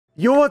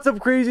Yo, what's up,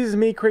 crazies? It's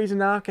me,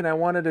 CrazyNoc, and I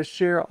wanted to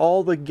share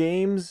all the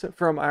games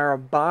from our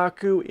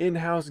Baku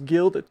in-house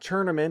guild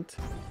tournament.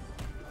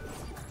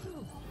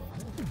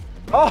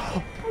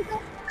 Oh!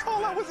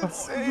 Oh, that was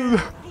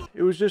insane!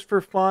 It was just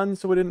for fun,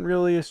 so we didn't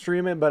really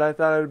stream it, but I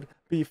thought it would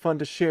be fun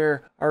to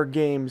share our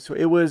games. So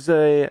it was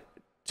a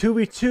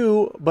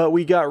 2v2, but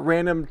we got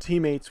random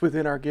teammates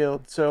within our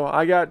guild. So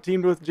I got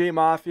teamed with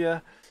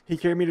JMafia. He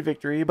carried me to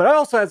victory, but I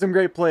also had some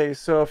great plays.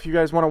 So if you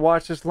guys want to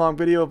watch this long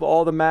video of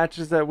all the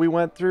matches that we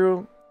went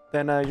through,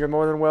 then you're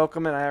more than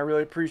welcome, and I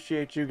really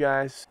appreciate you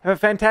guys. Have a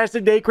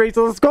fantastic day, Crazy.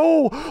 Let's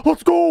go!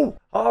 Let's go!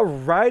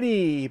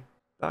 Alrighty.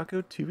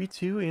 Baku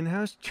 2v2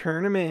 in-house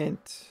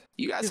tournament.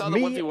 You guys saw the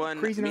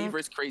 1v1, me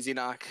versus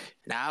CrazyNoc.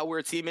 Now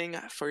we're teaming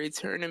for a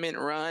tournament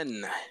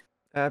run.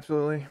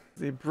 Absolutely.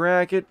 The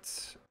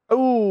brackets.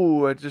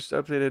 Oh, I just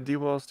updated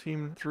D-Wall's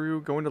team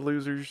through going to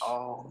losers.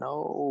 Oh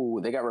no,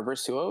 they got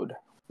reverse 2-0'd.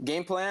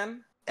 Game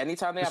plan,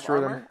 anytime they have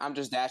armor, I'm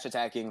just dash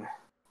attacking.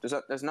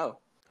 There's no.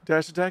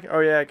 Dash attack? Oh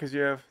yeah, because you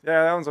have,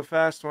 yeah, that one's a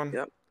fast one.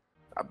 Yep.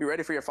 I'll be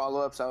ready for your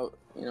follow-ups out.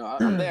 You know,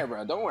 I'm there,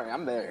 bro. Don't worry,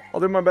 I'm there. I'll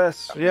do my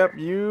best. Yep,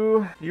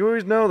 you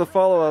always know the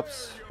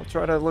follow-ups. I'll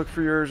try to look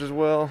for yours as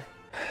well.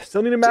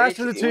 Still need to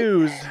master the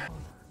twos.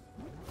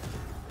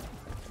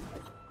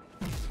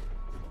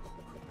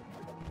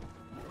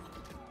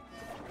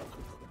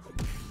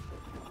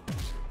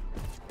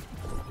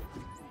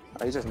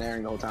 Oh, he's just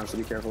naring the whole time, so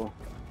be careful.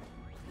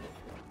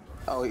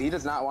 Oh, he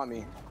does not want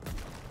me.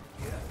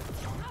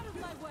 Out of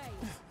my way.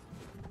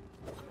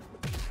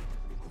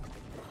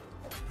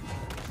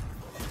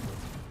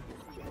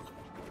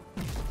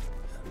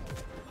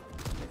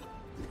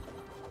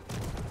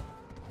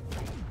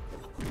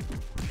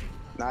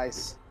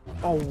 Nice.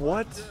 Oh,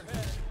 what?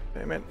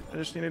 Damn it. I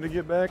just needed to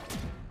get back.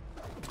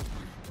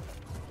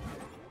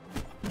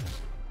 You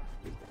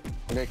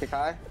gonna kick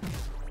high?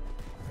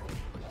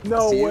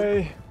 No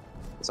way.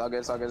 It's all good,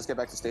 it's all good. Let's get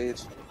back to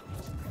stage.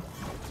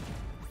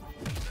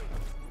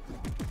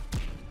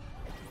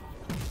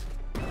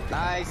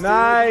 Nice.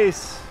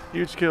 Nice.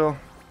 Huge kill.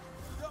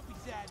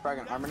 He's probably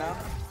gonna armor now.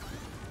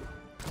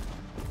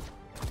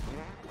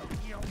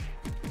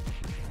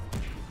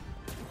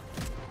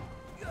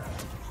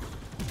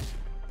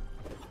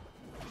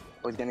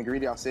 Oh, he's getting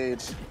greedy off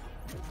stage.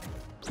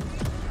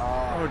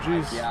 Oh,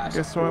 jeez. Yeah, I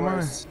guess so am I.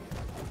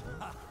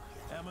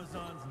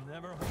 Amazons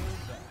never hold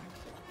back.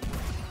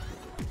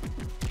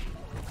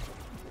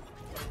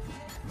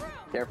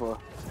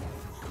 Careful.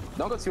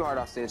 Don't go too hard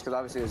off stage, because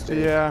obviously it's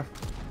Jake. Yeah.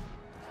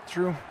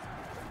 True.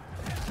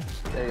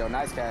 There you go.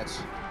 Nice catch.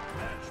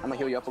 I'm gonna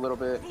heal you up a little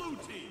bit.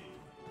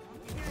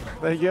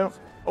 There you go.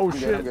 Oh, I'm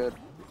shit. good, I'm good.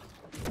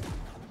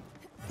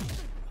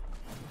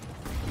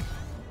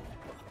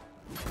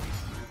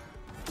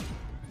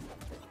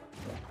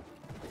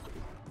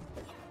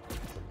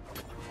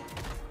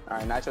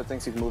 Alright, Nitro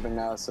thinks he's moving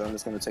now, so I'm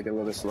just gonna take it a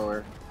little bit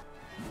slower.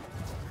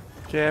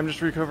 Okay, I'm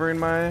just recovering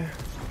my...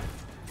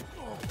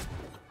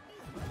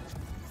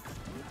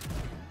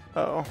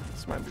 Uh-oh,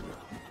 this might be...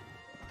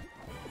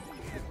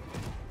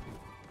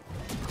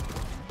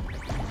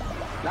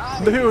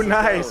 Nice! Dude,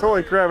 nice!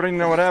 Holy crap, I didn't even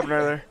know what happened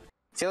right there.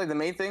 See, like, the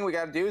main thing we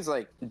gotta do is,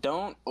 like,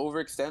 don't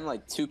overextend,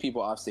 like, two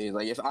people off stage.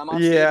 Like, if I'm off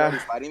stage already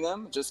fighting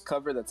them, just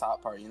cover the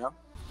top part, you know?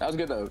 That was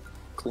good, though.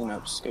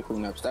 Cleanups. Good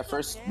cleanups. That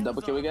first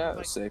double kill we got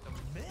was sick.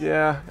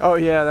 Yeah. Oh,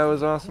 yeah, that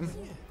was awesome.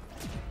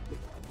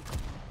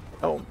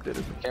 Oh, did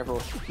it.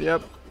 Careful.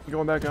 Yep,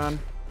 going back on.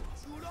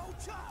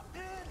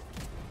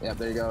 Yep,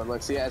 there you go.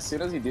 Look, see, as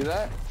soon as you do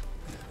that,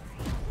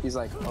 he's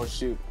like, oh,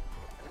 shoot.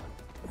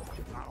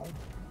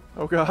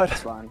 Oh, God.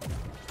 It's fine.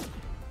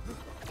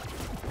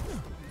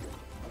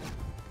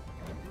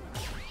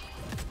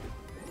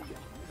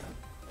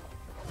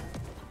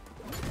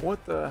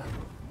 What the...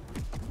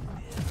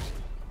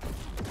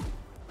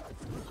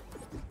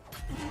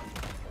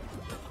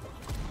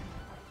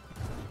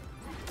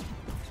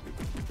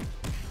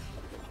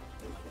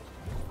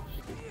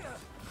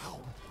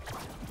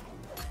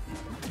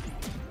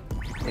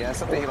 Yeah, that's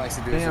something he likes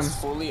to do. Damn. Is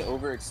just fully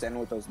overextend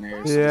with those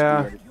nairs.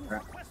 Yeah. Just be ready for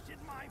that.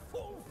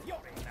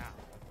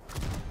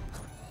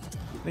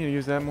 I need to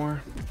use that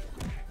more.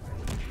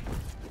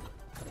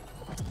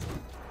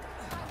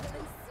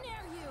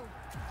 Snare you.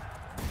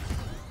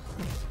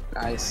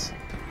 Nice.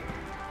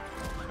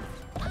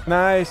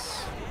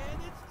 Nice.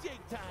 And it's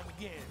Jake time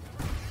again.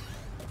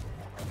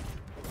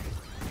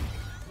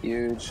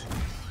 Huge.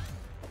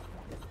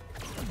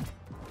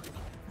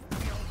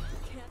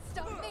 Can't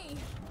stop me.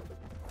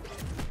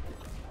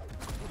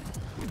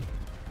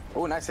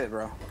 Oh, nice hit,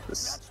 bro.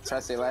 Just try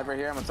to stay alive right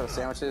here. I'm gonna throw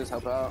sandwiches,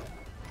 help out.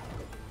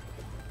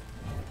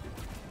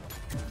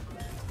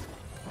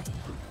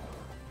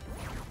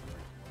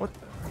 What the...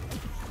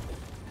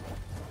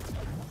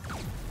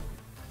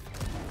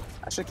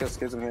 I should kill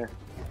Schism here.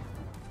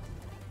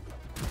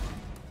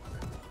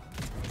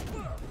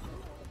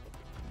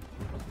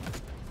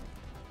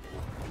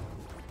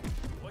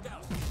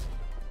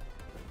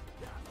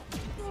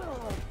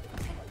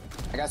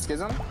 I got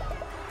Schism.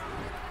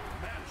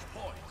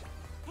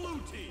 Blue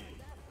team.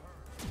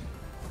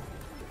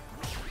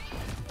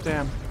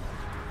 Damn.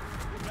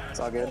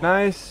 all good.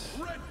 Nice.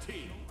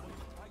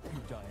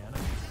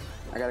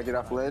 I gotta get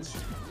off the ledge.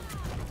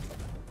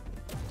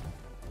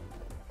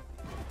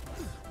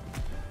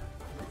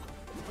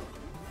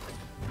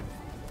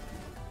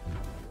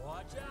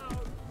 Watch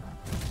out.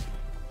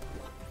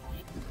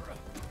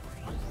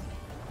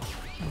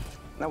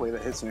 No way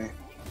that hits me.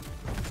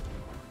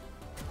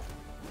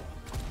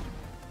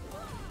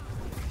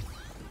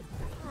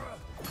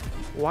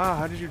 Wow,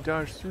 how did you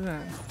dodge through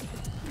that?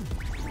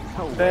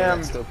 Oh, Damn.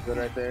 that's still good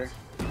right there.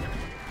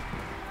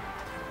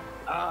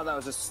 Oh, that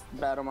was just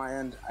bad on my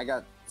end. I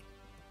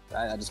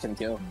just couldn't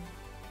kill.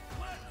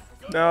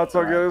 No, it's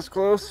all good. It's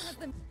close.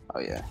 Oh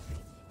yeah.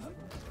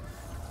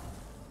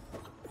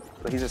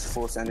 But he's just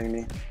full sending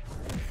me.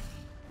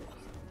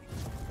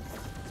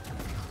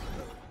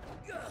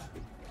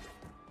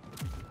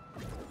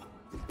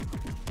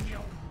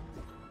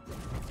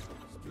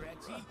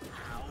 Stretchy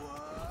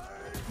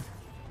power.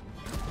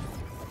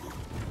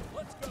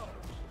 Let's go.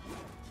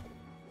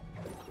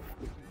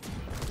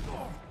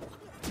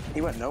 He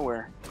went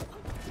nowhere.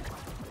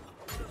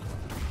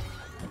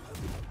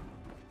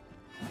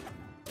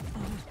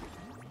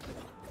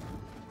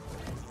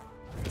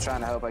 I'm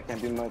trying to help, I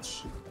can't do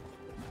much.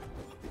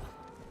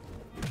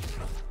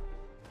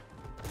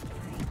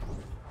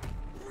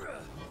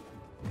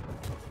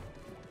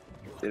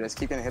 Dude, I just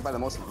keep getting hit by the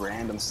most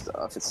random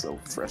stuff. It's so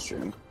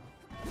frustrating.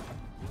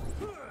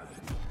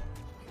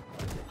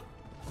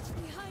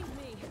 Behind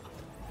me.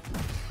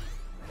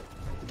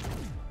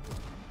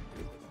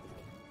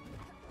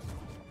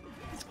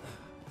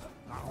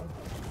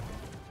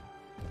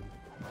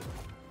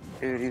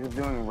 Dude, he's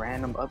doing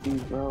random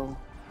upbeats, bro.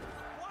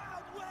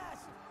 Wild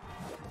West.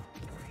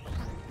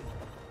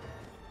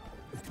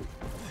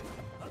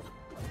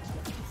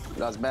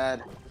 That was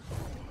bad.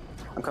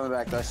 I'm coming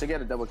back though. I should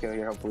get a double kill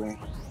here, hopefully.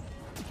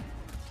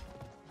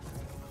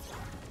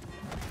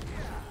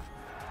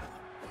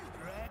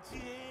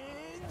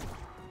 Stretching.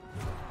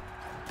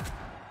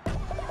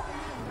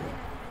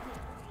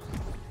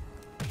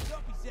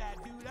 Don't be sad,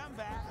 dude. I'm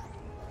back.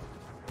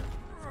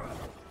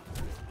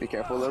 Be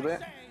careful a little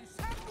bit.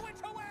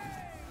 Sandwich away.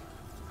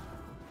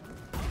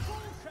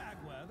 Uncle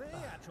Shagworthy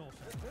at your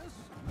service.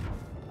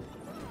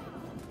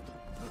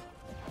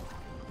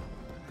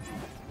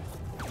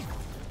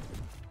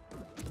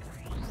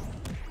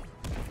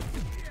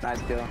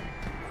 Nice kill.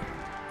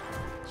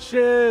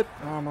 Shit.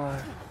 Oh my.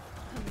 I'm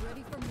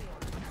ready for more.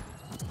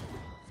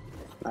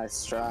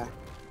 Nice try.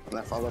 And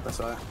that follow up, I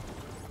saw it.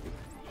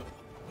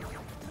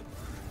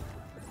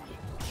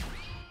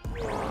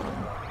 I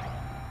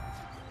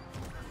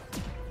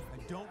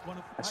don't want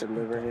to. I should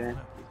live right here.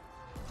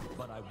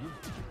 But I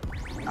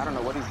will. I don't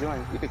know what he's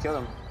doing. You could kill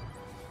him.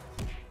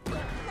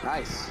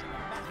 Nice.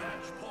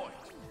 Match point.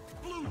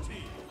 Blue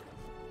team.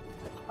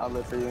 I'll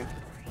live for you.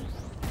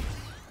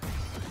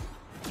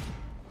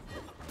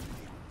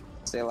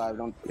 Stay alive.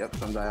 Don't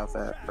die off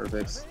that.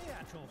 Perfect.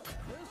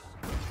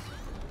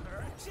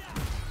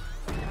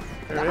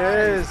 There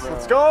it is. bro.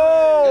 Let's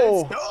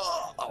go.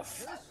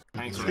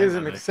 Thanks,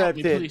 Schism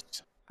accepted.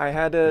 I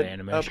had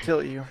to up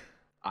tilt you.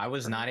 I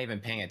was not even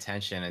paying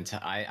attention until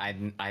I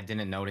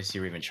didn't notice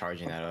you were even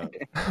charging that up.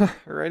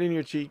 Right in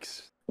your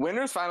cheeks.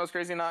 Winners finals,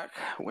 CrazyNoc.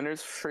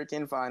 Winners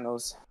freaking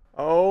finals.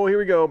 Oh, here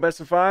we go.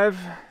 Best of 5.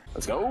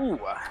 Let's go.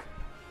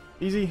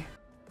 Easy.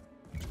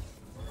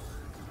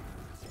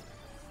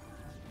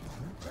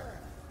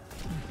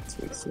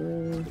 Fix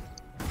it.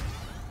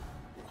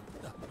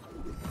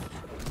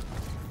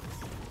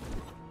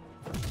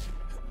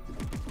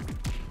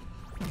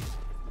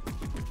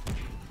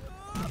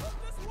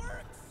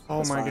 Oh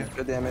That's my fine. god.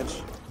 Good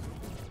damage.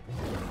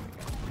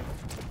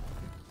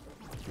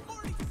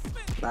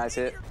 Nice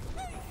hit.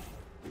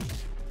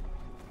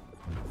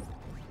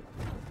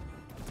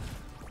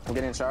 I'm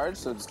getting charged,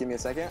 so just give me a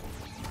second.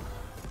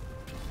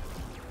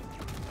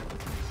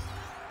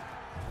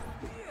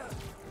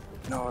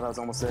 No, that was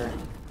almost there.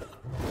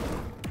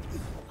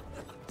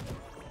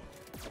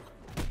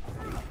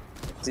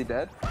 Is he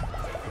dead?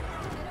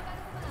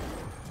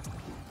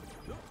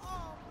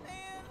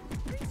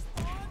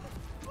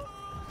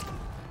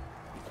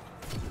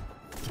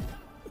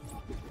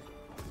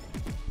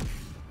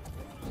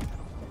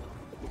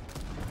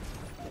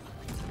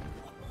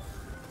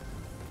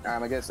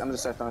 Alright, I guess I'm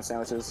just start throwing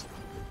sandwiches.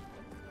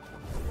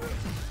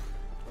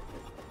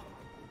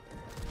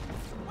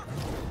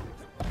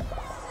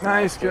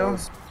 Nice kill.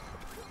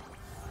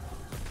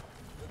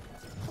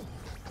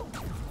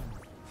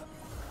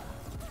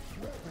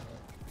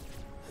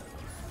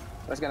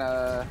 That's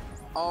gonna.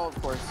 Oh,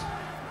 of course.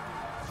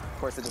 Of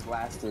course, it just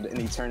lasted an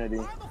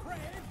eternity.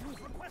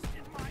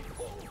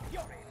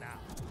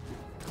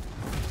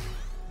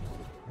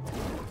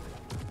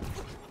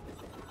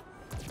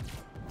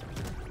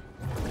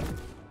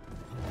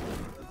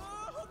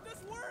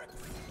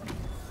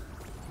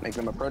 Make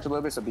them approach a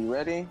little bit, so be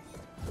ready.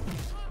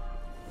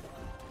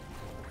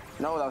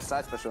 No, that was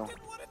side special.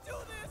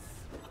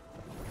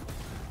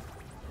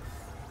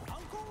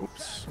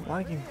 Oops.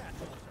 Lagging.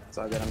 It's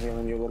all good, I'm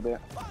healing you a little bit.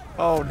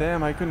 Oh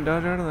damn, I couldn't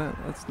dodge out of that.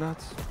 That's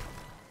nuts.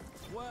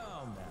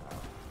 Well, now.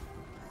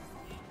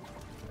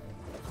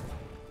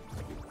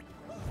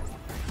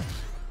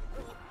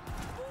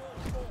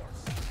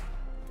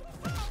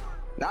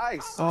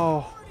 Nice.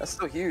 Oh. That's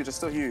still huge. That's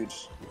still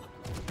huge.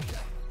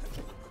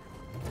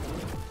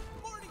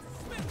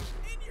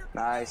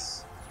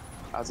 Nice.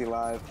 How's he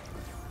live?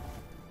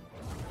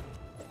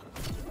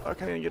 I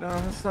can't get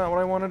on. That's not what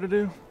I wanted to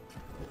do.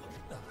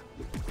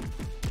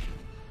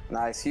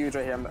 Nice. Huge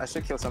right here. I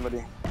should kill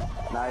somebody.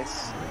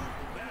 Nice.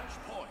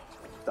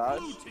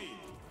 Dodge.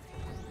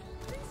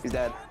 He's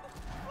dead.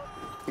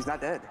 He's not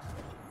dead.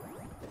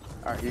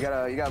 All right, you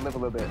gotta live a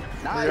little bit.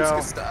 Nice,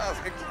 good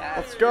stuff. Good catch.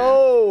 Let's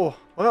go.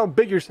 Look how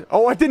big you're.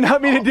 Oh, I did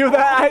not mean to do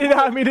that. I did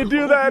not mean to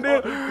do that,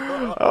 dude.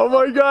 Oh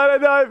my god,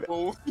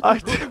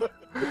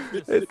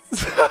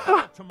 it's.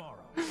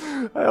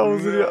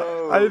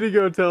 I didn't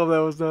go tell him that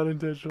was not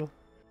intentional.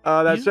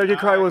 That second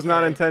cry was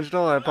not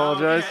intentional. I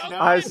apologize. Okay, no,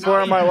 I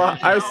swear on my life.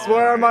 I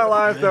swear on my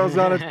life that was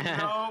not.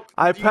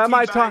 I pat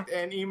my tongue.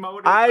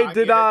 I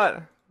did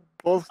not.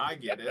 Well, I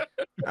get it.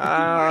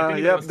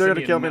 Yep, they're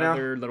gonna kill me now.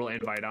 Another little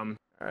invite.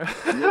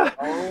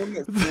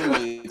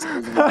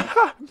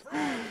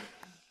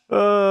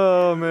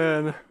 Oh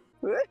man.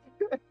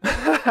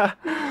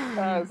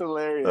 That's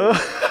hilarious.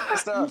 Good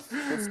stuff.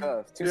 Good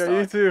stuff. Yeah,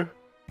 you too.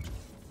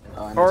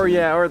 Oh, Or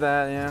yeah, or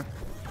that, yeah.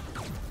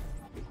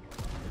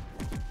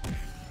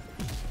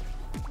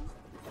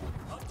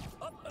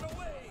 Up and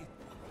away.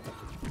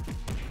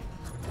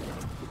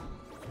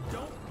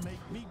 Don't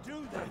make me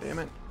do God this. damn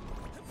it.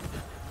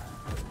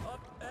 Up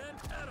and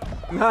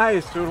at 'em.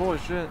 Nice, dude. Holy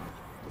shit.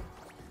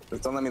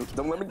 Just don't let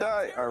me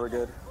die. All right, we're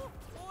good.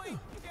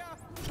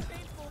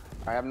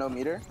 I have no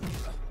meter.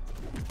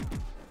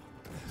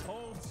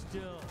 Hold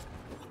still.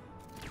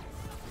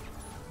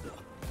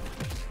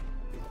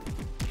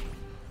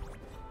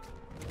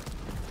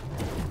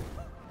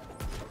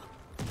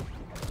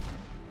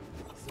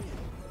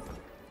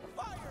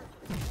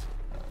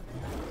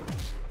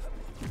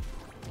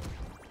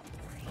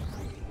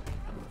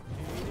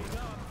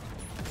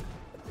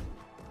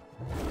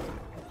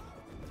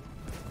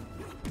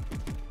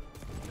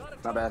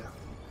 Not bad.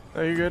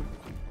 Are you good?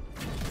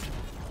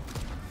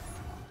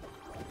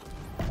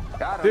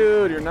 Got him.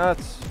 Dude, you're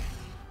nuts.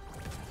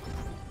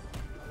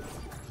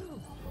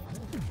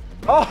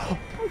 Oh!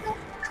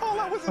 Oh,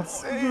 that was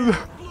insane.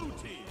 Blue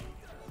team.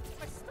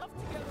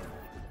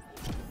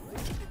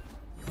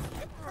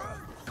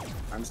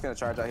 I'm just gonna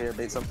charge out here,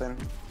 bait something.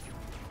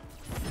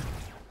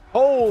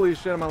 Holy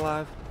shit, I'm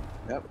alive.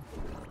 Yep.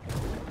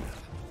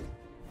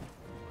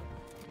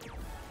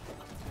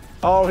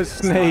 Oh, his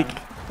snake.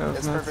 That was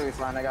It's nuts. perfectly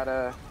fine. I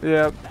gotta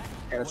Yep.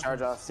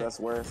 charge off, so that's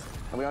worth.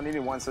 And we only need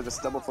one, so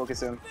just double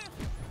focus him.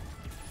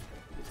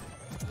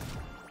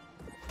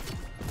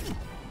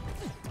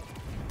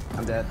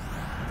 I'm dead.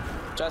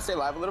 Try to stay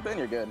alive a little bit and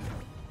you're good.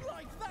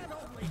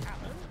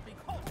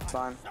 It's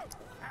fine.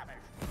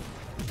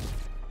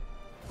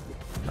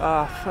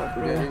 Ah, fuck,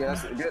 You're good, bro. you're good.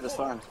 That's good, it's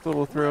fine.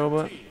 Little throw,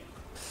 but.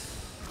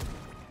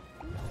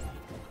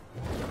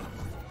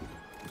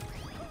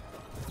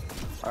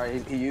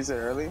 Alright, he used it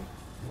early.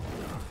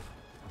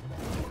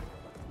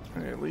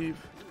 Okay, leave.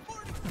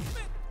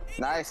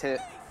 Nice hit.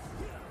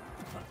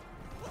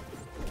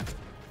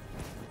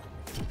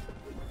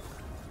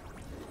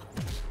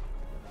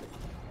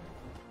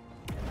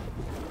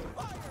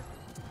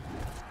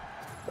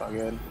 All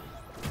good.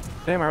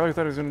 Damn, I really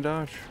thought he was gonna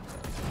dodge.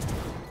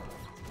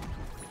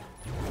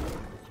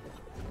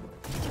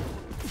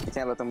 You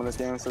can't let them win this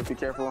game, so be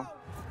careful.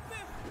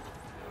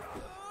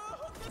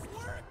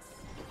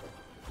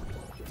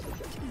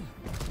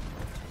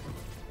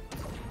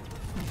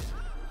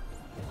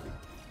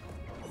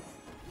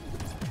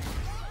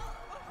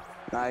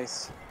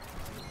 Nice.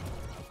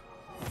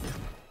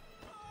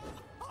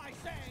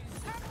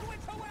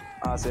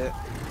 Oh, that's it.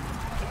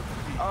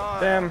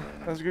 Damn,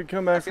 that was a good I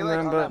comeback feel from like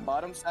them, on but that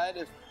bottom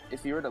side,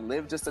 if you were to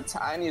live just the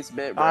tiniest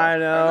bit, bro. I or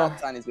know. not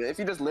tiniest bit. If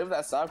you just lived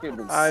that stock, it would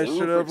have been I super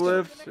should have chill.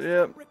 lived.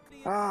 Yep.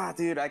 Ah,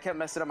 dude, I kept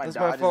messing up my That's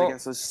my dodges fault.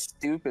 against those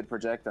stupid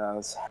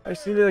projectiles. I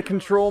just need to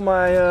control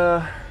my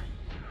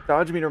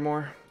dodge meter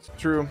more. It's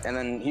true. And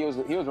then he was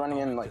running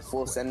in like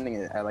full sending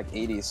it at like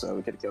 80, so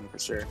we could have killed him for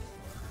sure.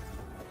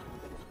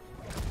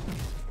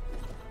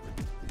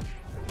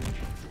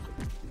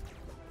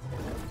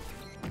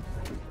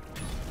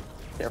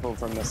 Careful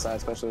from the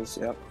side specials.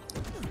 Yep.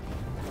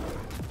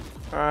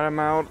 Alright, I'm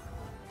out.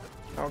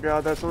 Oh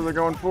god, that's what they're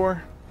going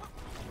for.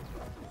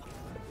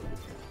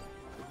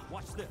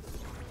 Watch this.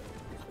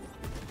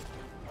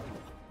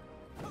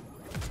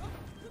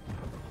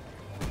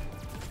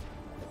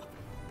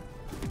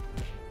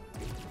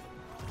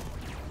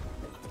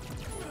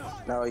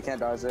 No, he can't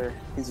dodge there.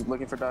 He's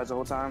looking for dodge the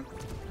whole time.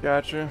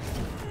 Gotcha.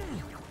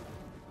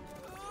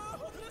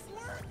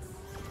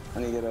 I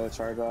need to get a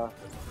charge off.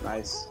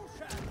 Nice.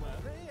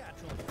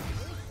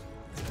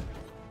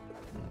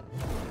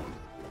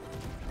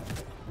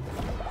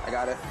 I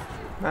got it.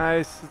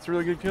 Nice. That's a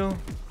really good kill.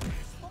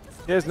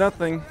 He has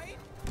nothing.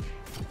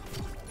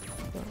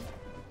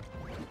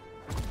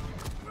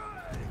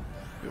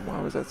 Dude,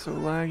 why was that so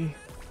laggy?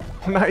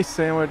 Nice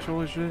sandwich.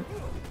 Holy shit.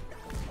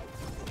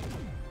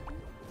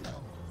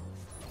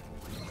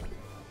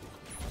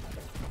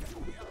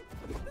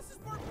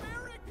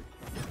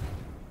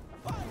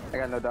 I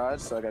got no dodge,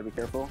 so I gotta be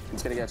careful.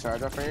 He's gonna get a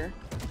charge off right here.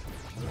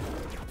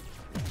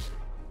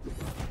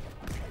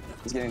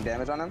 He's getting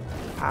damage on him.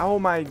 How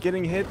am I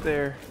getting hit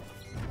there?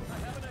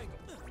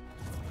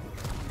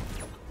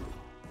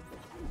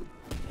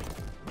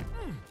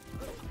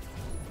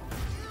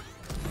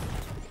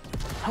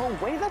 Oh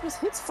wait, that just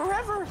hits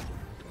forever.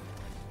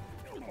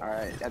 All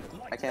right,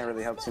 I can't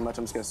really help too much.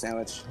 I'm just gonna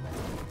sandwich.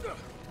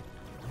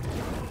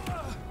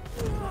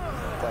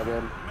 That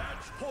good.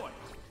 Match point.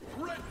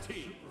 Red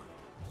team.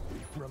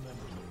 Remember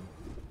me.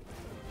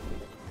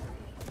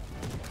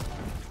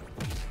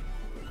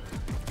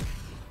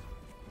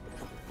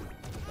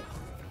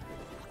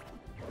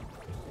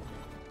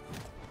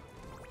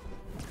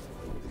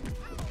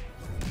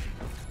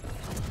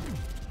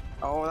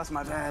 Oh, that's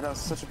my bad. That was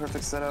such a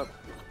perfect setup.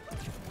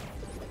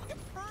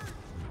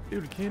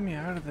 Dude, get me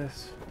out of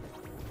this.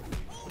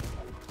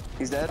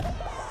 He's dead.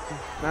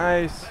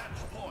 Nice.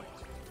 Point.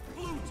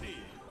 Blue team.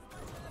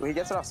 Wait, he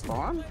gets it off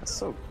spawn? That's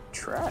so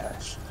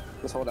trash.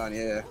 Just hold on,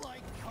 yeah.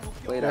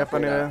 Wait Yep, up, I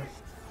wait need up. to.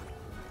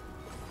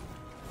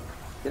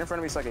 Get in front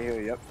of me so I can heal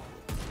you, yep.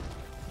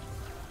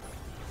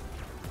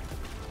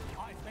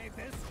 I made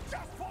this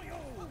just for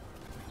you.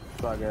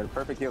 It's all good.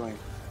 Perfect healing.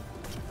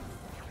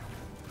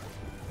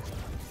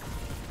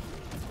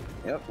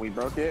 Yep, we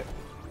broke it.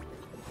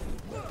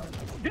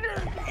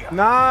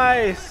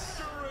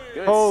 Nice.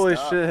 Good Holy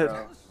stuff, shit.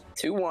 bro.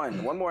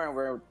 2-1. One more and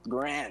we're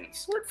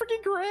grands. We're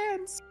freaking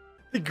grands.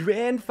 The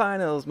grand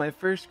finals, my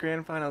first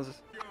grand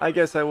finals. I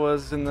guess I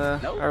was in the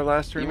Nope. our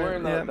last You were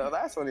tournament. in the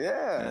last one,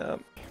 yeah.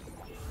 Yep.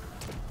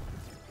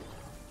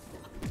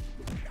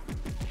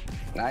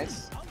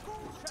 Nice.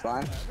 It's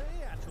fine.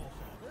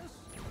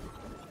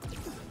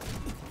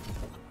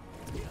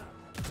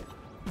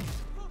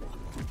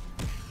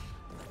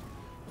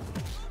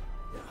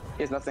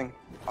 He has nothing.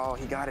 Oh,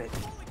 he got it.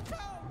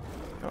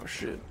 Oh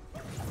shit.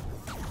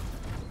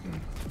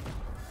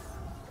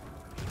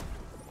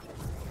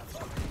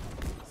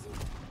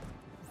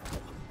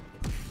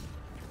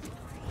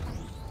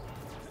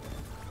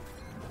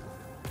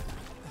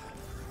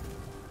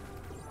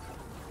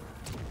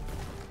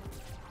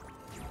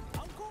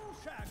 Uncle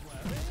Shagwell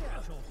at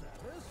your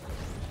service.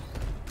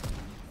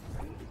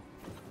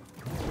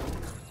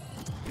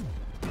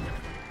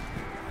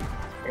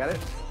 I got it.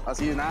 I'll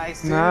see you.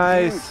 Nice. Dude.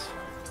 Nice.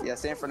 Yeah,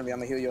 stay in front of me. I'm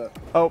gonna heal you up.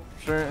 Oh,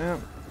 sure. Yeah.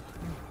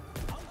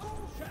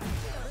 Uncle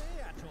Shagwell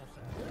at your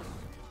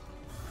service.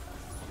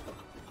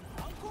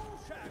 Uncle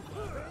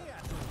Shagwell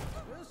at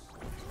your service.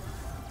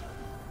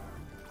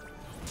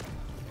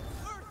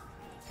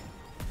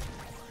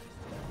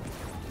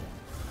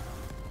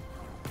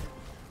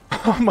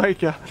 Oh my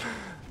god.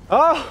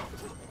 Oh.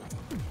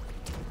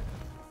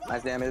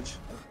 Nice damage.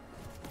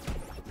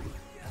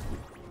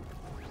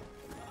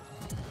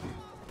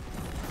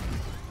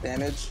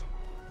 Damage.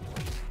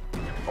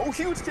 Oh,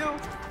 huge kill.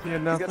 He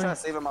had He's gonna try nothing. to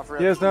save him off rip.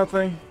 He has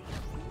nothing.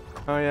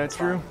 Oh yeah, That's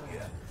true.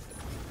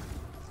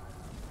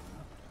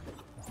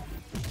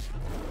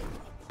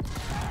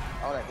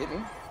 Oh, that hit me.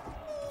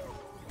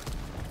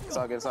 It's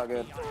all good. It's all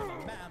good.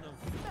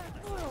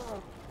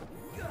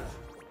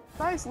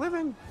 Nice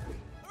living.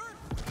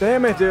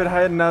 Damn it, dude.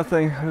 I had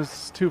nothing. It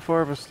was too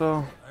far of a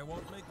stall. I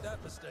won't make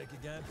that mistake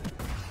again.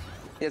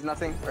 He has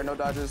nothing or no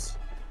dodges.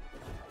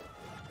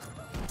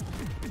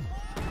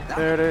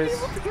 There it is.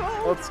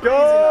 Let's Crazy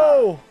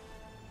go.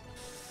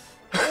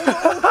 No,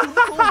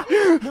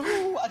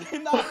 I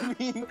did not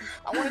mean.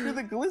 I want to do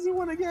the glizzy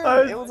one again.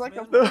 It was like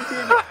a freaking.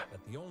 But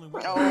the only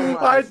way Oh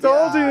my I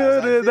told you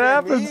gosh, that it I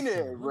happens. didn't mean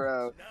it,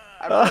 bro.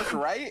 I pressed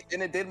right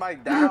and it did my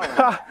down.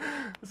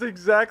 That's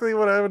exactly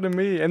what happened to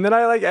me. And then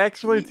I like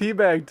actually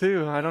teabagged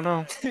too. I don't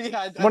know. Yeah,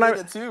 I When did I-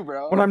 it too,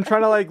 bro. When I'm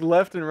trying to like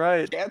left and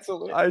right.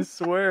 cancel it. I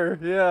swear.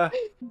 Yeah.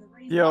 I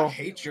Yo.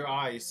 hate your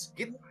eyes.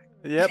 Get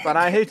Yep. And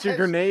I hate your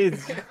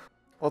grenades.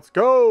 Let's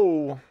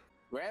go.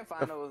 Grand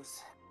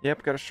finals.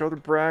 Yep. Gotta show the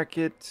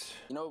bracket.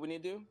 You know what we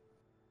need to do?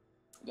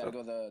 We gotta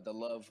go the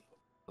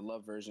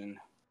love version.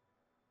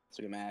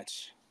 To the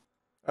match.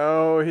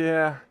 Oh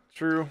yeah.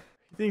 True.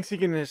 He thinks he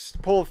can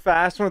just pull a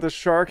fast one with a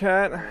shark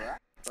hat.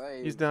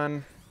 Like, He's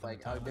done.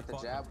 Like I'll get the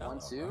jab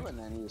 1-2 and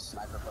then he just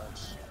sniper punch.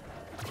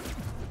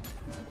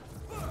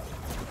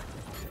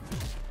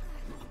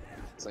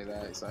 It's like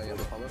that. So you have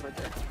the public right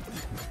there.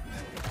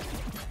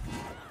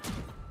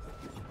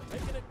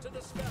 taking it to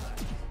the sky.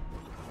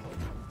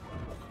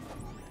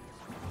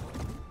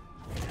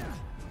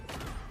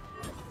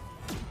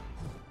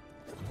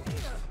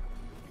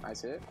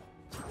 Nice hit.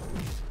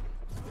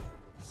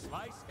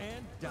 Slice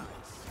and dice.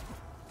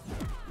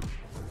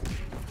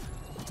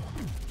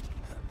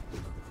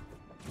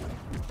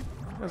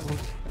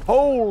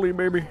 Holy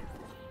baby.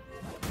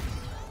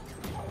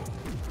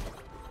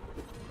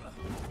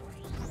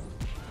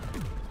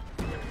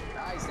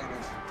 Nice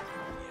damage.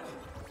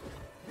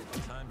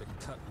 Time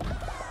to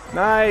cut.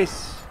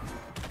 Nice.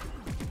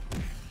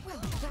 Well,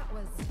 that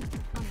was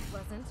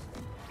unpleasant.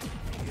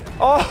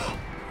 Oh.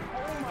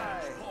 Oh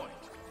my.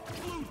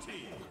 Point. Blue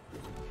team.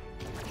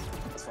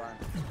 That's fine.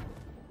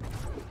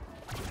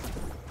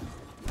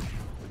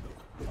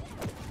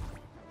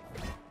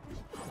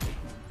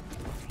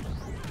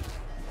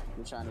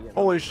 trying to get.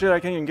 Holy shit, I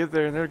can't even get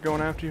there, and they're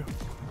going after you.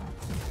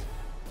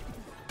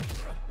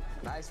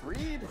 Nice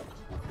read.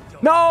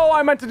 No,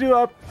 I meant to do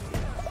up.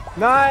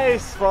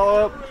 Nice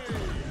follow up. Is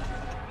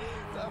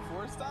that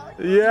 4-stock?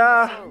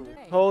 Yeah.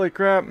 Holy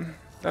crap.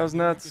 That was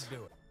nuts.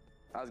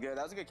 That was good.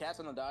 That was a good catch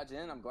on the dodge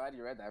in. I'm glad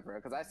you read that, bro.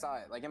 Because I saw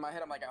it. Like in my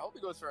head, I'm like, I hope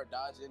he goes for a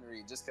dodge in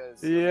read just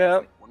because. Yeah.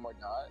 Like, one more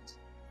dodge.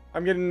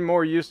 I'm getting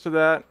more used to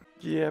that.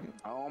 Yeah.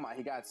 Oh my,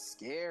 he got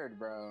scared,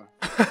 bro.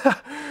 Yeah.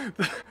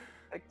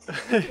 Like,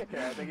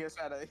 yeah, I think he was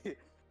trying to.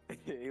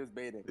 He was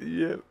baiting.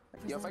 Yep.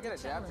 Yo, if I get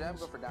a jab,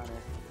 go for down here.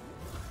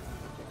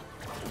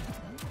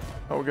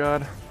 Oh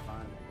god.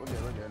 Fine. We're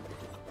good. We're good.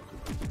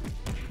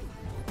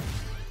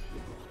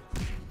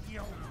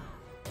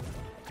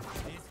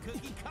 This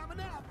cookie coming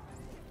up.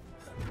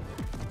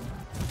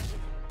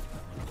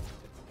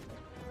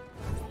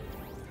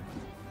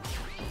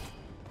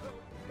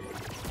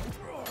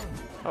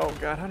 Oh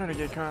god, how did I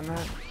get caught in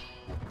that?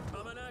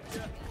 Coming at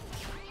ya.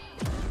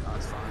 Oh,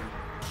 it's fine.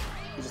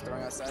 He's just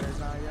throwing outsiders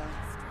now,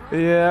 yeah.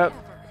 Yep.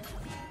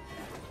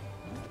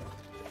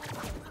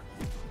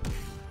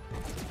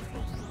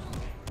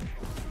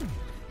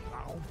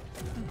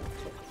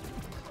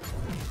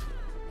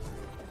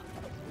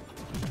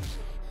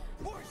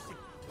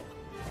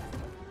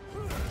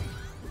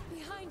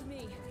 Behind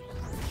me.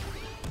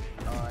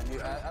 Oh, I knew.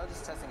 I was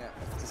just testing it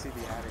to see if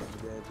he had it. He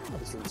did.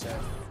 Just to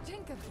check.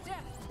 Stink of death.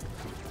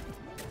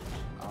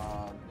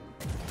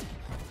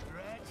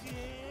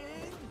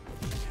 Stretching.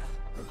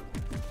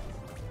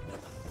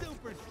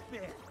 Super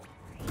spit.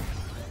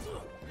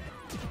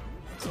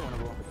 It's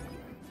winnable.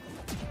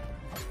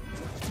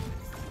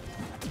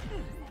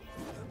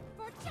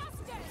 For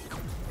justice.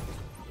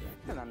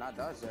 And I'm not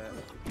dodged yet.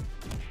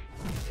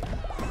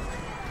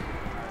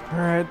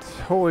 Alright,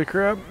 holy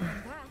crap.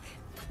 Back.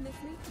 Miss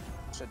me?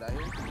 Should I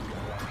here?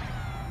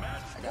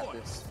 Match I got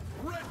point. this.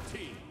 Red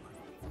team.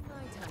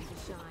 My time to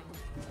shine.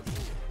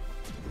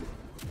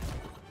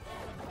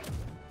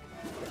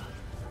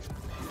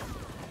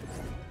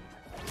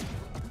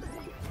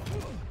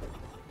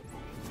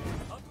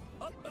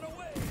 Up and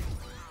away.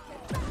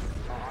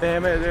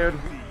 Damn it, dude.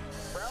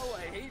 Bro, I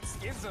hate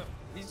Schism.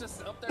 He's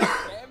just up there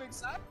spamming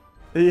side.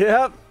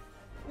 Yep.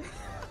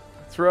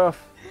 It's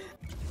rough.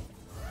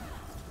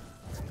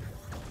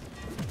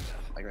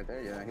 Like right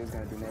there, yeah. He was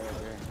gonna do nail right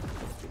there.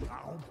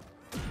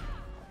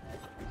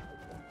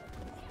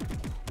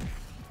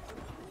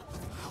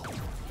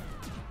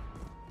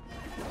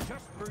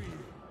 Just breathe.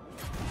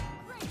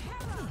 Great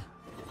hammer.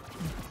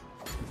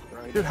 Bro,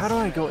 he Dude, how do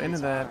I just go every into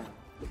that? time.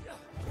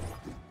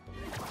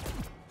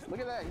 Look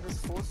at that. He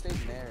just full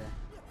stage nair.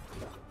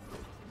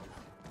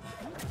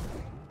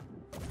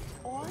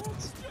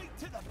 What? Straight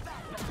to the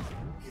back.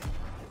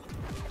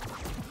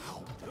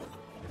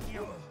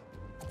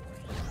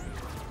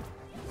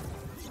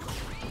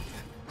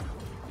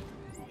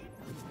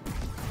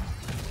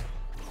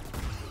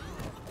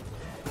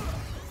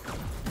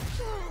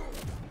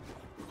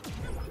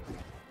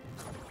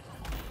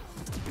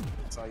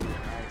 Saw you.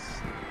 Nice.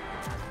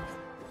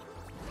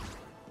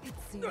 It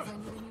seems I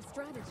need a new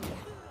strategy.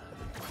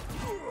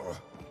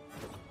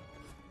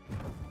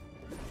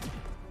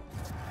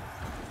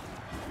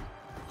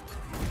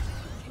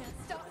 Can't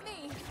stop me.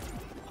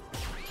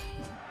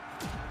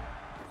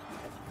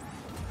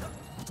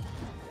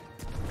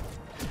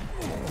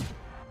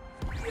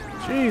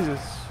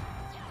 Jesus.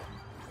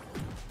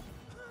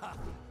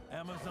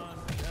 Amazon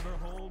never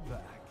hold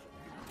back.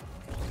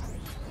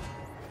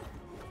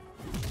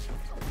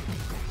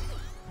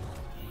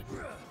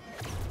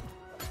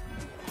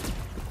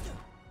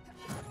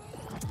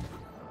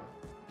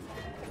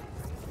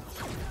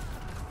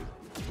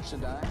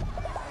 Should die.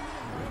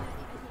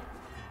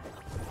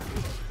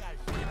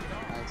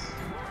 Nice.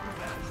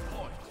 Match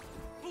point.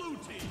 Blue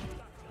team.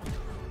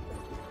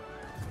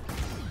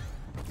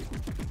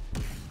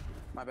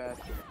 My bad.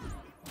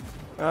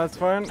 That's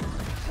fine. Wait,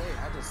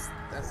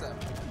 that's a,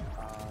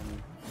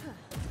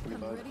 pretty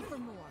I'm bug. ready for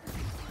more.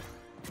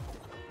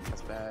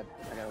 That's bad.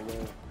 I gotta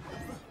live.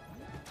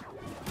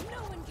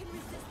 No one can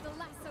resist the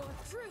lasso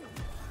of truth.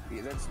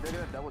 Yeah, they're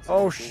gonna double team.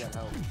 Oh, so you gotta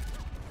help.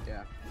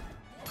 Yeah.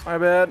 My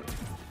bad.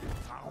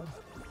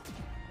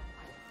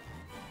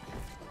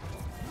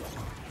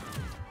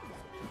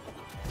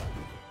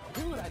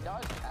 Dude, I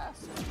dodged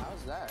past him.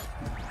 How's that?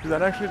 Dude,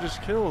 that actually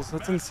just kills.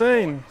 That's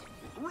insane.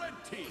 Red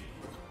team.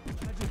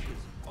 Magic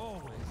is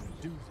always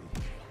a doozy.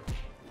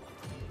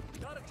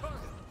 Got a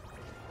target.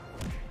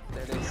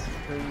 There it is.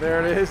 And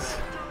there it is.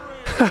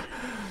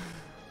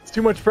 It's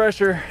too much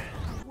pressure.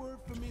 Word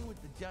for me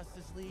with the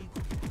Justice League.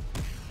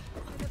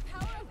 The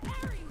power of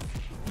Ares.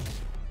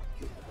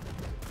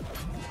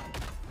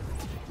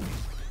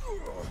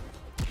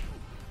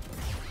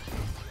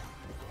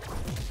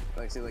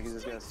 Like, see, like he's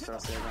just gonna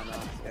thrust it right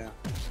now. Yeah.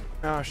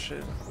 Oh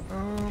shit.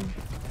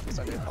 It's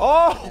okay.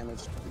 Oh!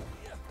 Damage.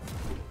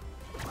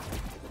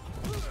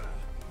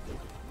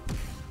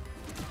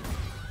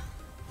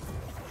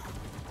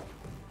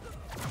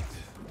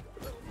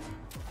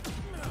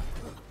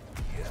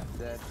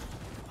 Dead.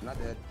 I'm not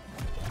dead.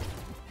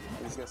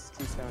 He's just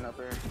keep spamming up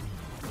there.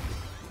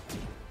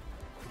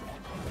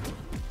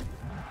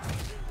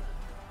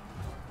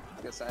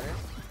 Good sider.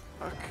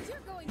 Fuck. You're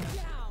going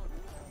down.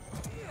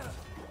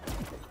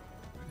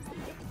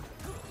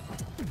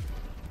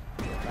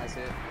 Nice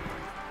hit.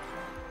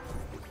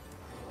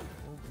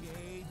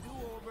 Okay, do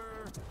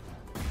over.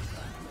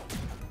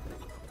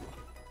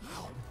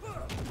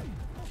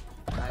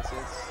 Nice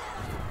hits.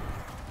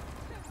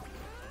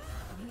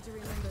 I need to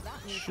remember that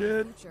move for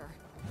Shit. the future.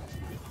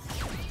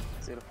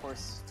 See, of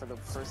course, for the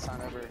first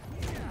time ever.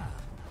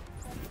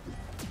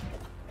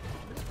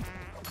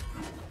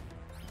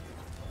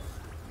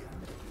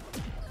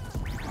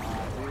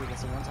 Dude,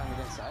 that's the one time he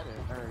didn't side it.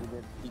 Or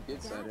he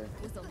did side it.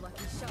 That was a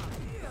lucky shot.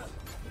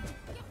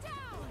 Get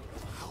down.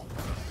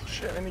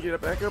 Shit, I need to get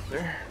it back up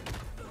there.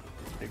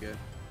 You're good.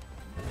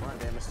 Come on,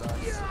 damage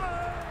stocks.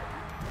 I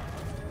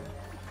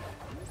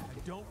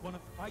don't want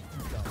to fight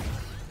you guys.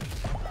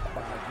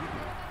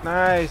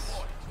 Nice.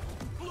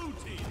 Blue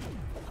team.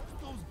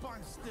 Those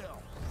buns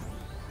still.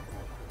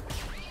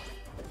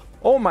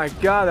 Oh my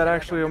god, that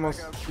actually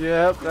almost,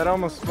 yep, that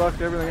almost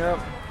fucked everything up.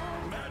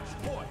 Match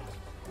point.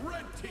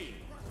 Red team.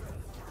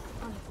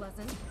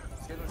 Unpleasant.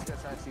 Let's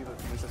get try to see the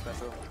Mr.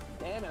 Special.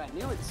 Damn it, I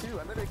knew it too.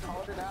 I literally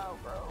called it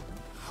out, bro.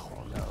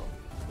 Oh no.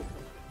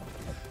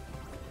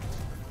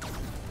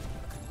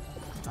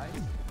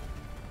 Nice.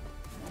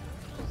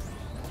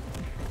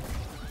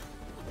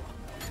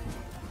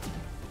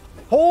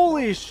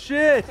 Holy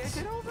shit! Take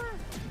it over.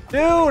 Dude!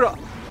 Oh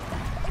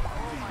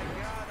my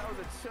god, that was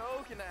a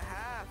choke and a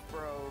half,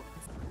 bro.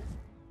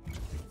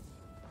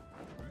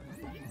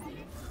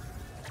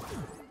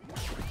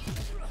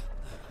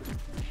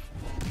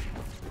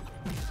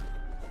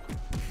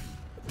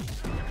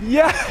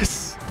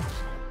 Yes!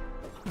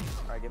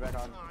 Alright, get back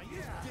on.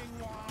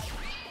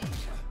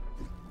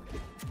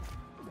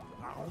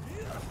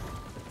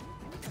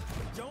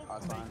 Don't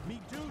That's make fine.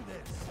 me do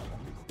this.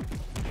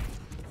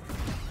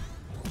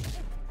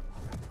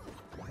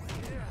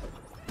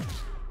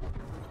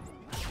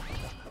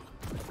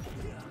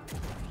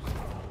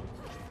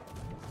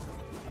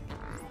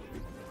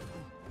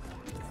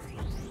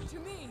 To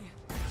me.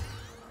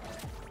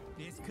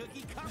 This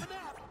cookie coming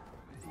up.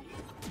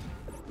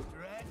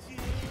 Stretching.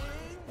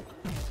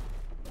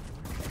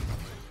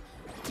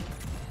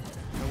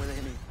 No way they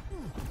hit me.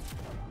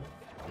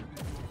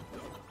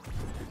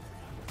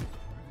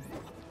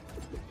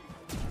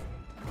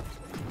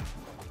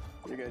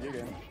 You're good, you're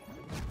good.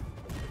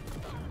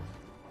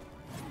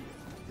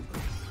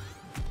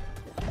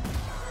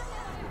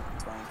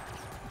 It's fine.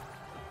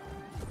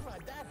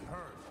 God, that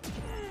hurt.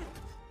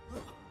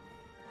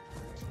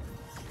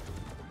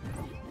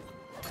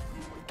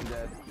 I'm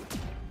dead.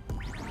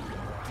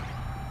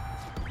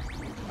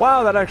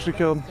 Wow, that actually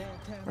killed.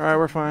 Alright,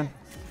 we're fine.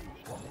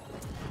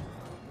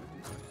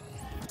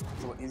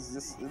 So he's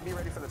just be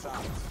ready for the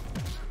challenge.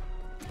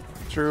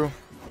 True.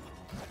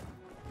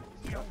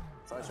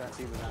 So I try to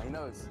achieve it now. He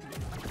knows.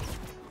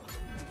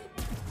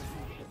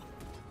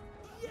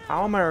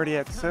 How am I already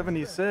at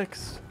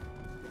 76?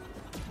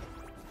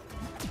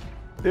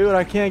 Dude,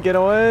 I can't get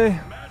away.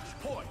 Match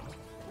point.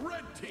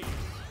 Red team.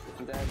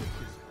 I'm dead.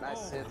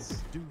 Nice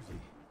hits. Doozy.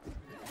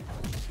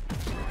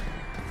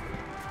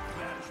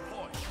 Match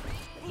point.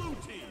 Blue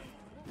team.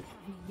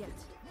 Me yet.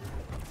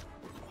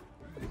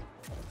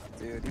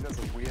 Dude, he does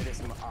the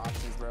weirdest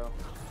options, bro.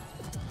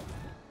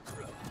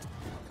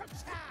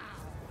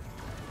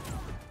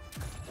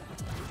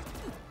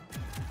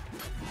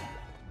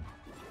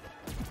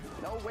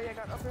 No way I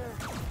got up there.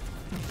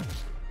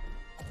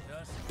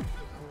 Just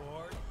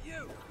for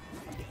you.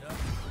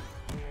 Just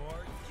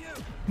for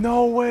you.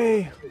 No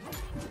way.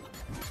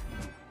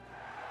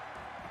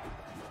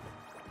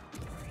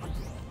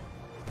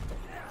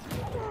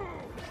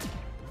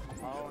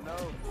 Oh no.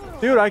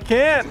 Dude, I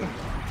can't. I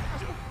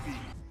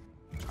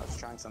was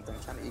trying something.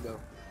 I'm trying to ego.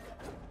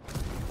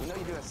 You know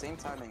you do that same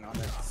timing on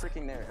that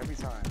freaking there every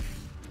time.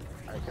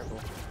 Alright, careful.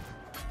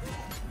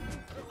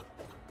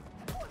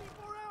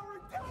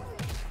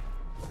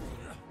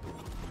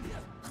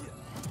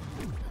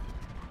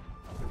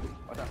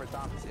 Watch out for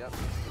Thomas, yep.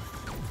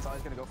 It's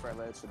always gonna go for our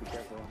ledge, so be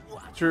careful.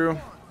 True.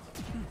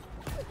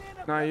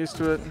 Not used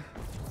to it.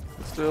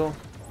 Still.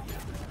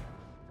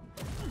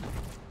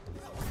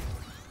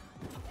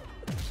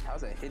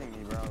 How's that hitting me,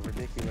 bro?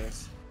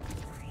 Ridiculous.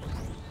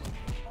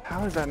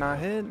 How is that not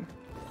hit?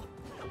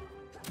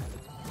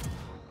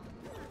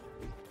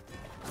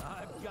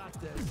 I've got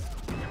this.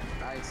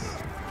 Nice.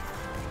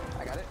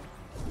 I got it.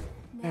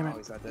 Damn Oh, it.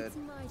 he's not dead. It's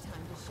my time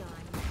to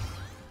shine.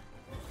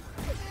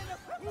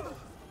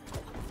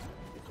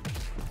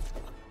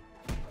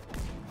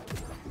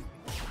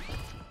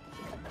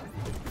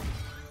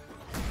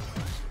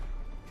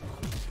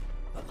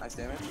 Nice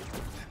damage. Dude,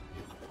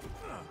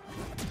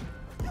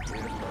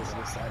 those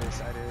are siders,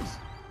 siders.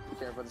 Be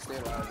careful to stay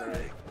alive, alright? I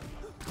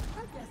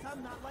guess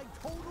I'm not like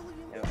totally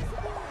Yep.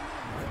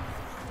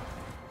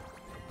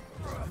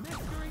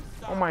 mystery.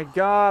 Oh my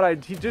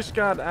god, he just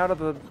got out of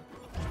the...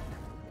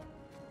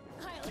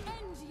 I'll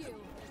end you.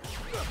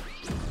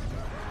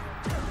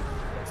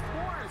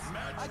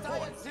 I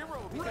died at 0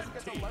 because he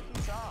gets a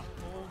lucky shot.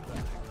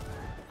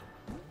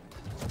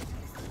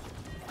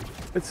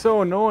 It's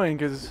so annoying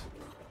because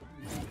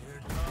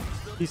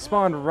he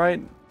spawned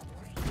right.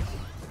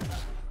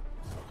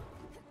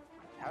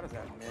 How does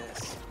that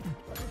miss?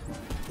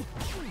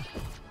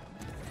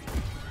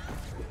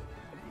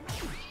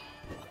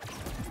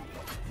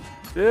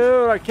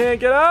 Dude, I can't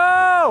get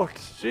out!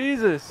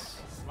 Jesus.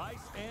 Slice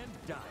and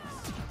dice.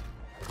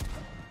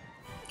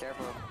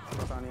 Careful.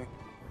 What's on you?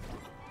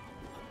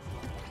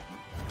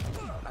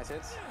 Nice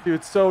hits. Dude,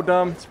 it's so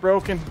dumb. It's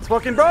broken. It's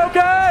fucking broken!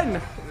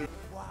 I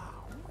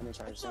didn't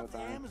charge single The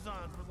time.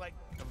 Amazons was like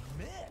a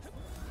myth.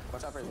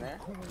 Watch out for his nair.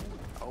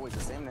 Oh, it's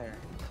the same nair.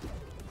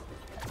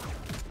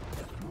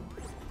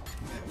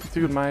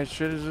 Dude, my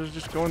shit is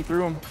just going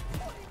through him.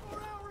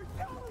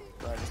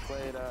 Bro, I just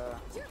played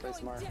You're play going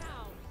smart. down.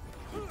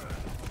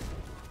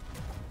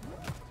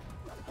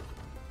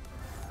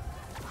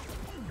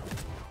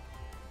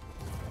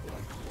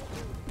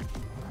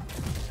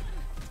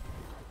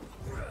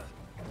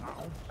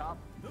 Stop.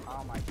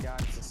 Oh my god,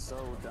 this is so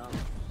dumb.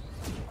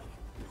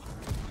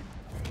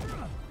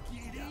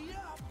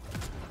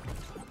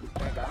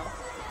 Okay, got him.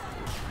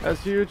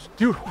 That's huge.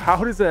 Dude,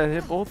 how does that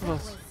hit both of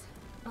us?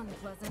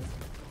 Unpleasant.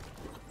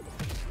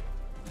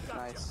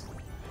 Nice.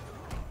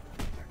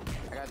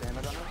 I got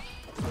damage on him.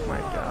 Oh my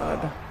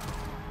god.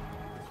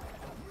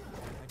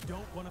 I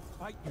don't want to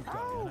fight you,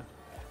 Diana,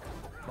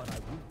 but I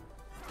will.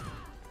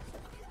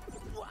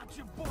 Watch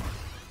your butt.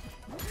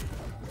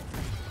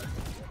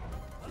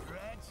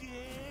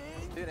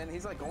 Stretching. Dude, and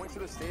he's like going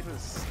through the stage with a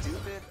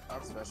stupid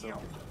up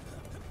special.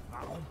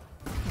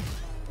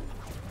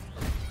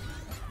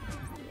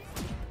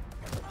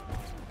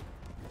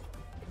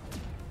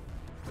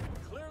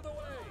 Clear the way.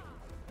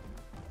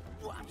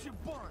 Watch your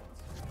butt.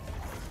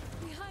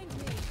 Behind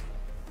me.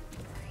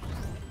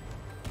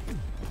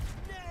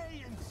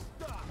 Nay and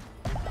stop.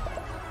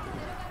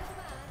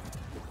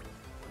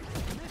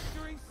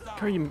 Mystery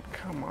solved.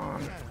 Come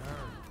on.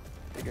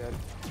 You're good.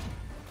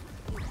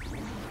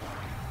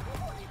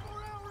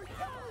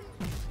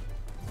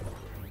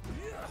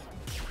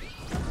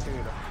 Dude,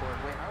 of course.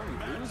 Wait, how are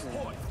you losing?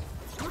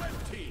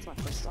 It's my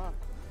first stop.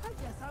 I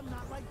guess I'm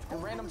not like A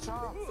random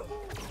chomp.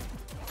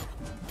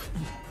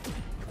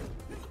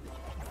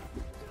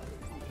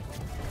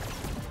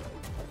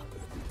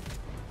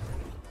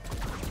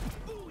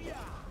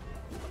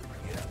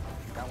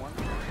 Got one.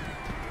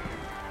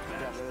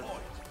 Yeah, dude.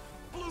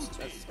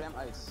 Spam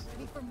ice.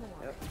 Ready for more.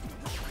 Yep.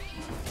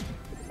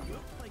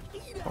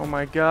 Oh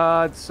my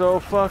god, so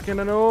fucking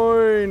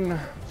annoying.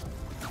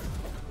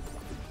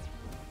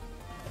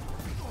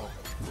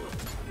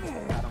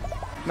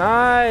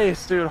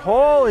 Nice, dude.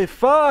 Holy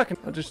fuck.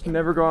 I'll just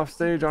never go off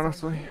stage,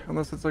 honestly.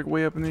 Unless it's like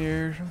way up in the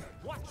air.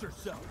 watch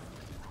yourself.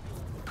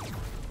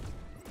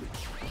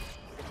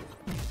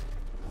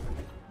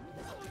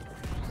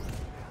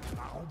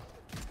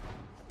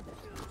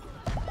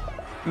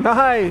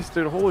 Nice,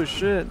 dude. Holy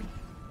shit.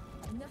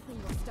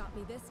 Nothing will stop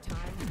me this time.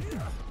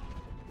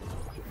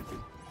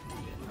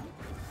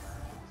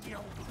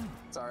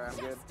 Sorry, I'm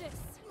good. Justice.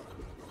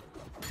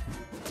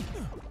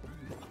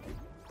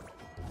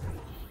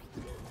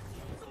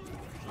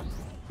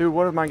 Dude,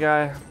 what is my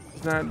guy?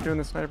 He's not doing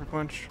the sniper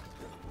punch.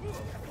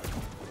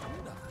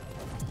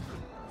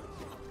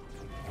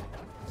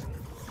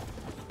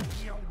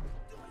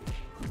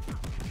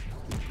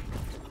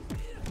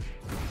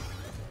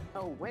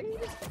 Oh, wait.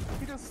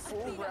 He just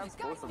full grabs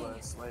both of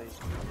us. Like,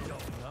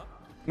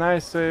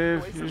 Nice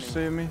save. You just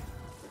saved me.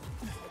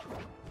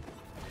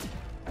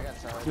 I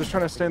got charged. Just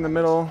trying to stay in the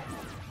middle.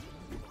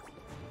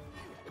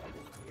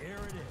 Here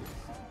it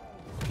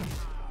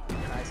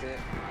is. Nice hit.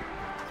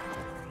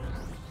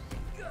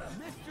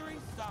 Mystery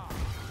solved.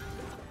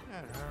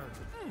 That hurt.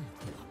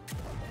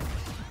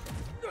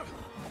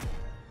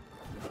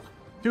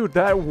 Dude,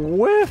 that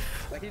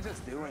whiff. Like, he's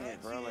just doing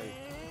it, bro. Like,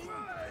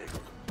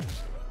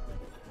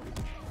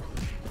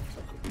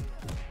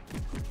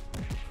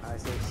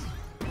 nice hits.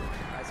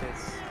 Nice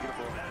hits.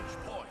 Beautiful.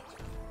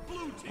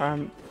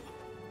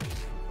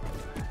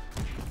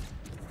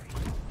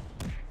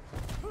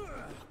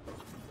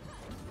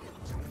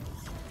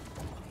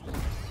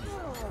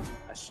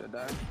 I should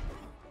die.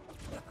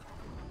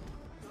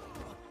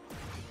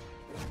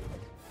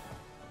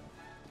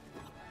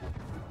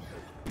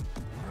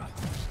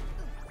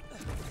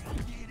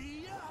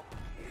 Giddy up.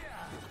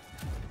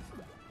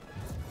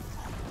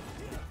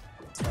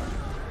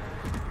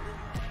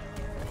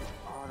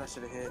 Oh, that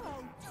should have hit.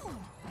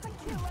 I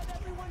can't let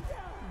everyone down.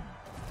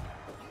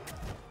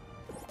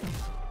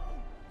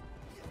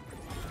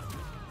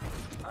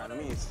 Alright, let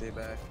me stay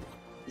back.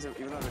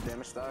 Even though the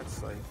damage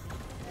stocks, like,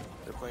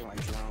 they're playing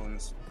like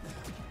drones.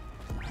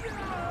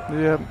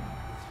 Yep.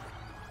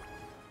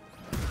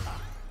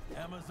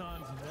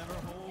 Amazons never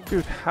hold.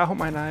 Dude, how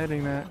am I not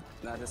hitting that?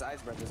 Nah, just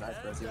ice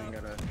breath, You ain't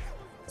gotta.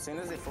 As soon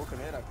as they full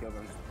commit, I kill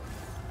them.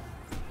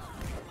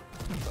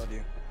 Told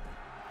you.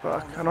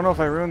 Fuck. I don't know if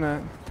I ruined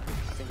that.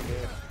 I think you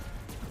did.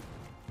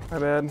 My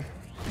bad.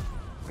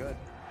 Good.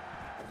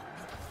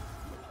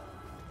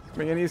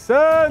 Make any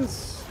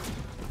sense?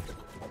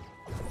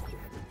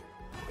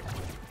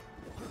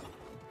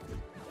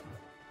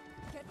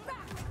 Get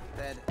back.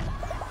 Dead.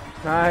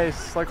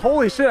 Nice. Like,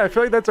 holy shit, I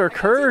feel like that's our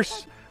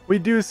curse. We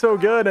do so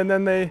good, and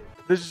then they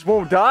just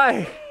won't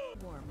die.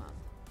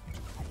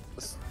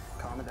 Let's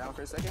calm it down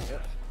for a second.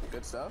 Yep.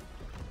 Good stuff.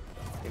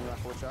 Give me my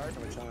full charge, and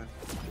we're chilling.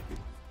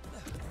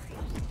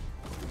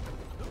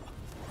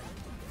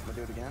 I'm gonna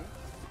do it again.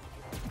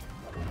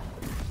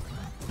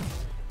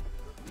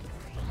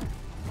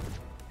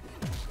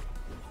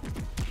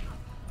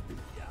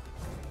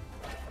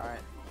 Alright,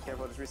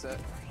 careful, just reset.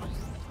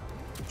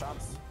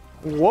 Chops.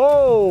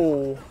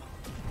 Whoa.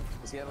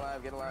 Just get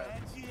alive, get alive.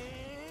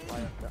 Fly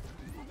up, go.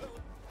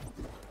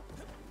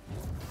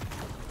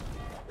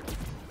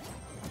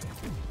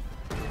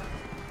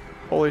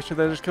 Holy shit,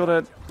 they just killed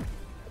it.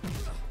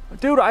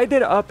 Dude, I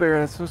did up air.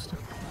 That's so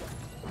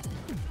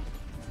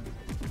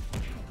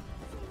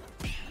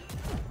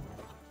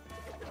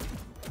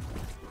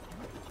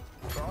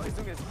Bro, all he's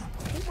doing is,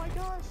 oh my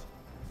gosh.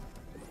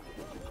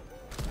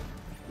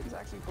 He's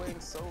actually playing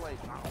so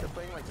like, they're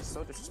playing like just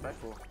so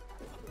disrespectful.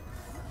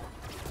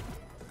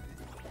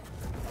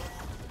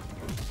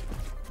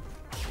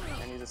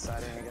 And he's just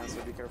siding against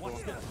it, be careful.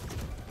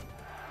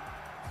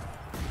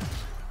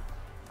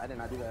 I did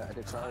not do that, I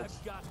did charge.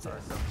 Sorry.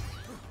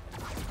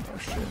 oh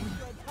shit.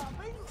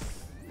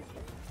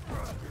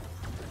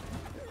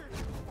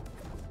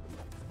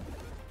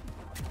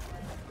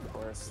 Of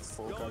course, it's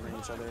full covering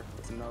each other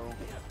with no.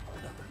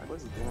 Like, what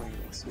is he doing?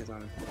 Excuse me.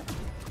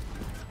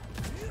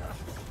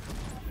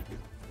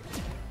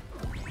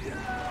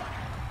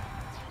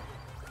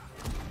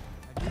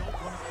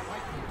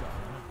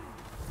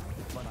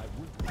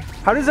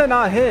 How does that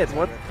not hit?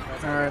 What?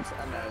 That's All right.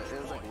 I know,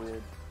 it was like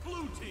weird.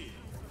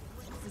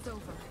 This is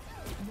over.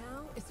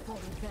 Now is for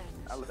revenge.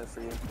 I live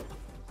for you.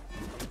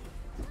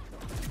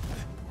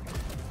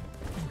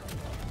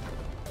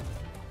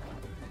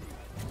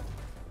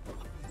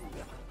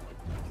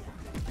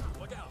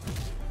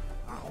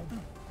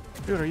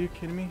 Dude, are you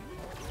kidding me?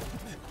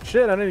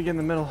 Shit, I need to get in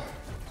the middle.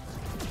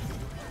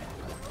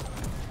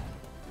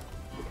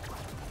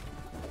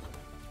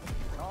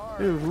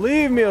 Dude,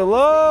 leave me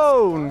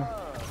alone!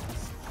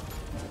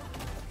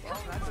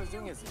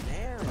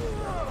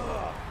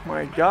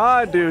 My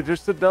god, dude,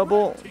 just a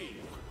double.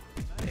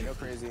 Hey, go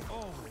crazy.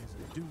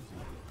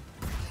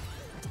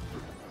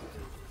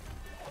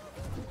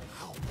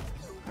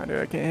 I do,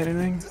 I can't hit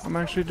anything. I'm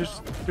actually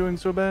just doing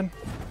so bad.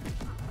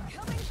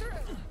 Coming through.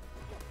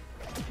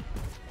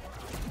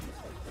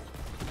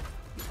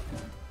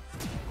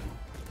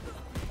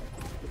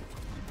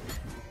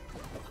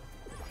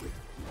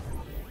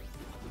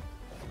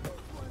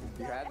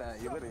 You had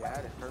that. You literally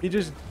had it. Perfect. He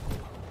just...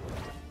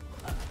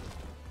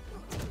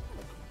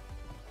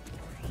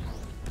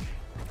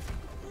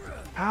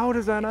 How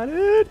does that not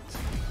hit?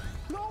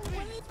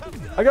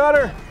 I got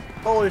her!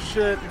 Holy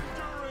shit.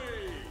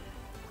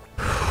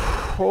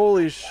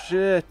 Holy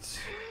shit.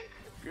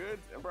 Good,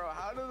 bro.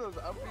 How do those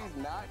upbeats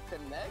not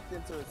connect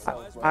into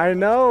itself? Bro? I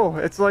know.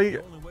 It's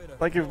like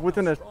if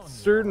within a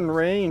certain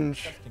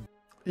range.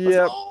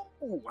 Yep.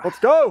 Let's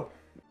go.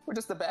 We're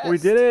just the best. We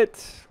did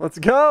it. Let's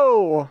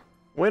go.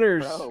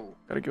 Winners. Bro.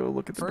 Gotta go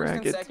look at the First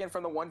bracket. and second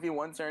from the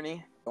 1v1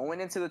 tourney.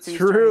 Going into the 2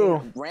 True.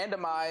 tourney.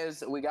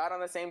 Randomized. We got on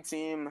the same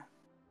team.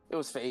 It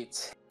was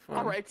fate. Fun.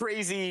 All right,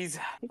 crazies.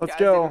 Let's Guys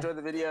go. did enjoy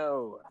the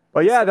video.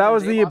 But yeah, that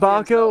was the JMafia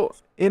Baco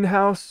himself.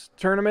 in-house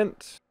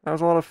tournament. That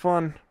was a lot of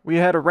fun. We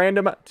had a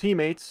random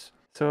teammates.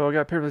 So I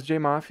got paired with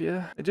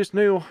JMafia. I just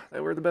knew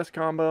that we're the best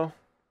combo.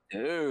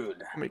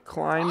 Dude. And we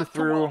climbed Awesome.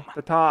 through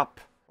the top.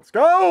 Let's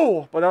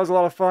go! But that was a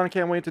lot of fun.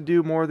 Can't wait to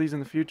do more of these in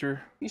the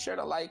future. Be sure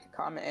to like,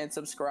 comment, and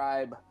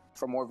subscribe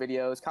for more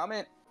videos.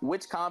 Comment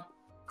which comp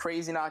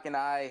CrazyNoc and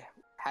I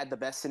had the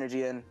best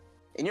synergy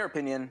in your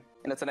opinion.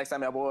 And until next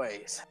time, my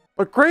boys.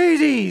 But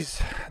crazies!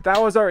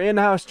 That was our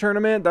in-house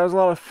tournament. That was a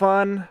lot of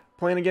fun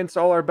playing against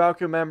all our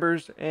Balco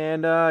members.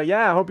 And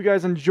yeah, I hope you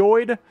guys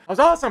enjoyed. That was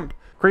awesome!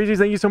 Crazies,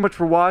 thank you so much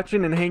for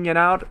watching and hanging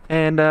out.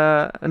 And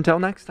until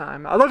next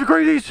time, I love you,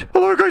 crazies! I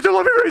love you, crazies! I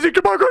love you, crazies!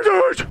 Goodbye,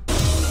 crazies!